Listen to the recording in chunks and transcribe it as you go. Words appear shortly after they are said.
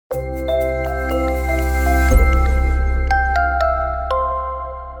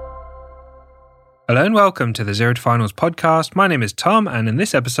Hello and welcome to the Zero to Finals podcast. My name is Tom, and in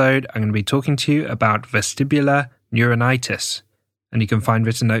this episode, I'm going to be talking to you about vestibular neuronitis. And you can find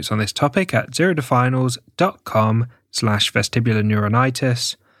written notes on this topic at zerotofinals.com/vestibular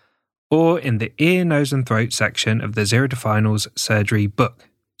neuronitis or in the ear, nose and throat section of the Zero to Finals surgery book.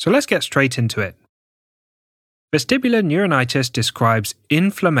 So let's get straight into it. Vestibular neuronitis describes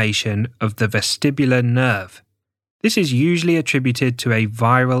inflammation of the vestibular nerve. This is usually attributed to a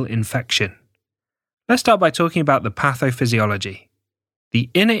viral infection. Let's start by talking about the pathophysiology. The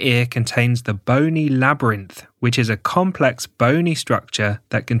inner ear contains the bony labyrinth, which is a complex bony structure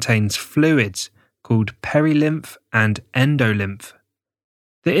that contains fluids called perilymph and endolymph.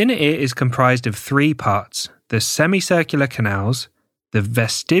 The inner ear is comprised of three parts: the semicircular canals, the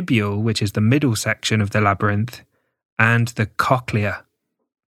vestibule, which is the middle section of the labyrinth, and the cochlea.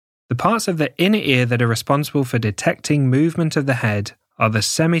 The parts of the inner ear that are responsible for detecting movement of the head are the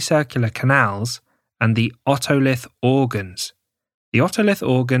semicircular canals and the otolith organs. The otolith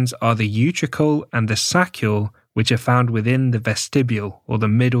organs are the utricle and the saccule, which are found within the vestibule, or the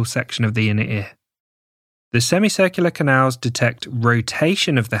middle section of the inner ear. The semicircular canals detect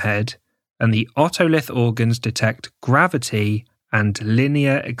rotation of the head, and the otolith organs detect gravity and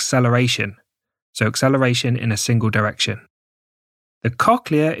linear acceleration, so acceleration in a single direction. The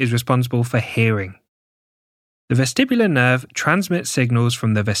cochlea is responsible for hearing. The vestibular nerve transmits signals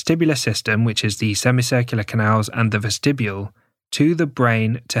from the vestibular system, which is the semicircular canals and the vestibule, to the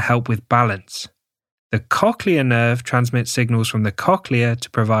brain to help with balance. The cochlear nerve transmits signals from the cochlea to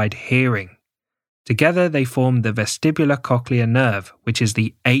provide hearing. Together they form the vestibular cochlear nerve, which is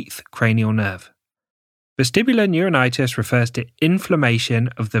the eighth cranial nerve. Vestibular neuronitis refers to inflammation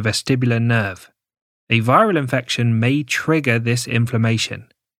of the vestibular nerve. A viral infection may trigger this inflammation.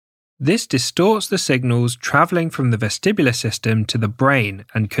 This distorts the signals travelling from the vestibular system to the brain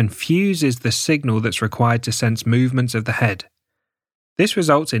and confuses the signal that's required to sense movements of the head. This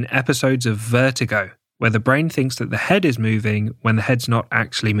results in episodes of vertigo, where the brain thinks that the head is moving when the head's not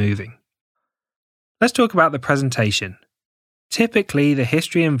actually moving. Let's talk about the presentation. Typically, the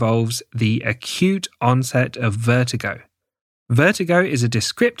history involves the acute onset of vertigo. Vertigo is a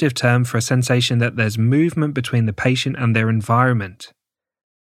descriptive term for a sensation that there's movement between the patient and their environment.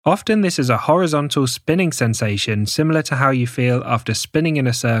 Often this is a horizontal spinning sensation similar to how you feel after spinning in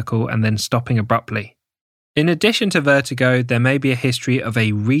a circle and then stopping abruptly. In addition to vertigo, there may be a history of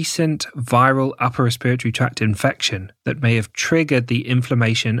a recent viral upper respiratory tract infection that may have triggered the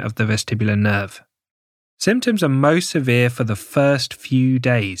inflammation of the vestibular nerve. Symptoms are most severe for the first few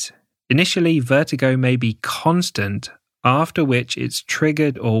days. Initially, vertigo may be constant, after which it's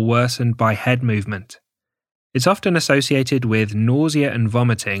triggered or worsened by head movement. It's often associated with nausea and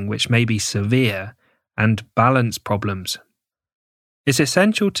vomiting, which may be severe, and balance problems. It's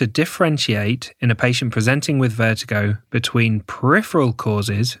essential to differentiate in a patient presenting with vertigo between peripheral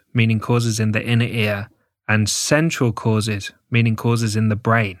causes, meaning causes in the inner ear, and central causes, meaning causes in the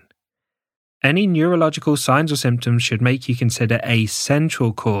brain. Any neurological signs or symptoms should make you consider a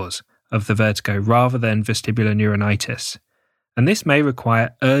central cause of the vertigo rather than vestibular neuronitis. And this may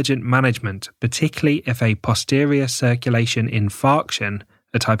require urgent management, particularly if a posterior circulation infarction,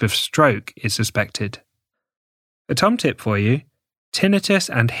 a type of stroke, is suspected. A Tom tip for you: tinnitus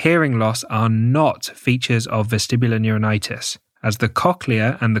and hearing loss are not features of vestibular neuronitis, as the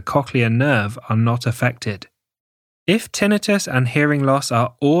cochlea and the cochlear nerve are not affected. If tinnitus and hearing loss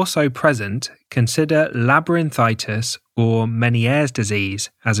are also present, consider labyrinthitis or Meniere's disease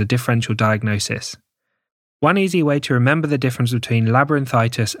as a differential diagnosis. One easy way to remember the difference between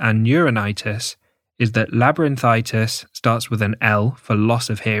labyrinthitis and neuronitis is that labyrinthitis starts with an L for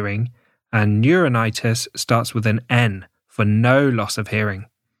loss of hearing, and neuronitis starts with an N for no loss of hearing.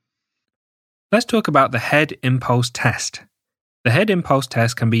 Let's talk about the head impulse test. The head impulse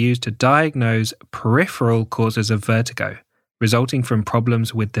test can be used to diagnose peripheral causes of vertigo, resulting from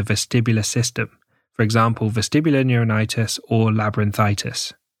problems with the vestibular system, for example, vestibular neuronitis or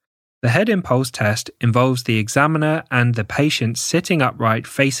labyrinthitis. The head impulse test involves the examiner and the patient sitting upright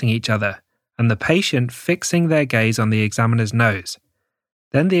facing each other, and the patient fixing their gaze on the examiner's nose.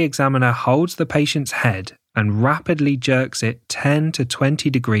 Then the examiner holds the patient's head and rapidly jerks it 10 to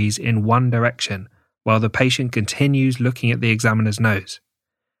 20 degrees in one direction, while the patient continues looking at the examiner's nose.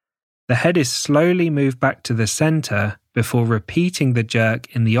 The head is slowly moved back to the center before repeating the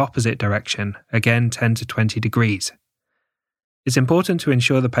jerk in the opposite direction, again 10 to 20 degrees. It's important to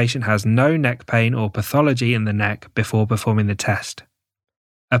ensure the patient has no neck pain or pathology in the neck before performing the test.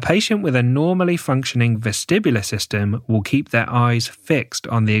 A patient with a normally functioning vestibular system will keep their eyes fixed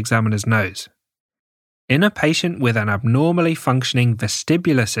on the examiner's nose. In a patient with an abnormally functioning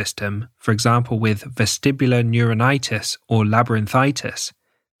vestibular system, for example with vestibular neuronitis or labyrinthitis,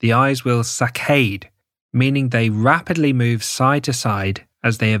 the eyes will saccade, meaning they rapidly move side to side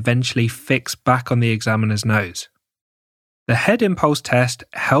as they eventually fix back on the examiner's nose. The head impulse test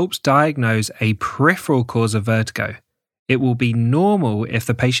helps diagnose a peripheral cause of vertigo. It will be normal if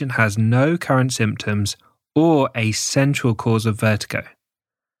the patient has no current symptoms or a central cause of vertigo.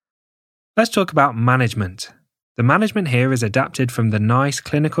 Let's talk about management. The management here is adapted from the NICE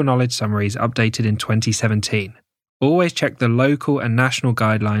clinical knowledge summaries updated in 2017. Always check the local and national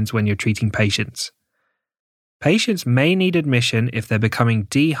guidelines when you're treating patients. Patients may need admission if they're becoming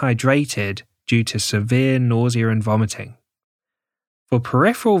dehydrated due to severe nausea and vomiting. For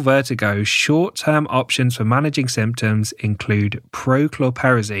peripheral vertigo, short-term options for managing symptoms include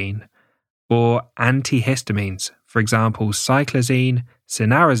prochlorperazine or antihistamines, for example cyclizine,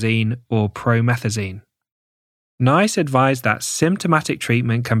 cinnarizine, or promethazine. NICE advised that symptomatic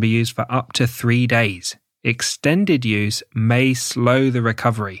treatment can be used for up to 3 days. Extended use may slow the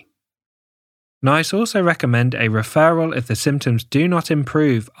recovery. NICE also recommend a referral if the symptoms do not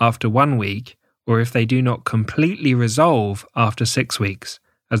improve after 1 week or if they do not completely resolve after 6 weeks,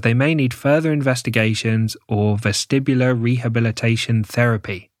 as they may need further investigations or vestibular rehabilitation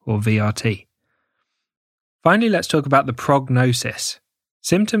therapy, or VRT. Finally, let's talk about the prognosis.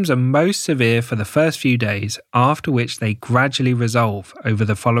 Symptoms are most severe for the first few days, after which they gradually resolve over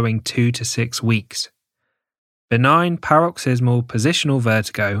the following 2 to 6 weeks. Benign paroxysmal positional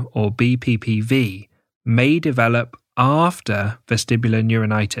vertigo, or BPPV, may develop after vestibular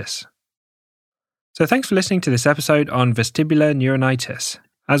neuronitis. So thanks for listening to this episode on vestibular neuronitis.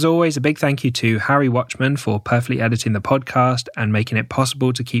 As always, a big thank you to Harry Watchman for perfectly editing the podcast and making it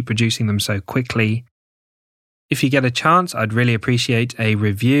possible to keep producing them so quickly. If you get a chance, I'd really appreciate a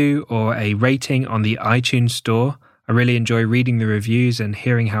review or a rating on the iTunes store. I really enjoy reading the reviews and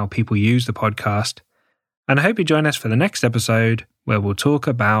hearing how people use the podcast. And I hope you join us for the next episode where we'll talk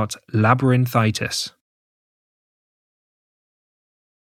about labyrinthitis.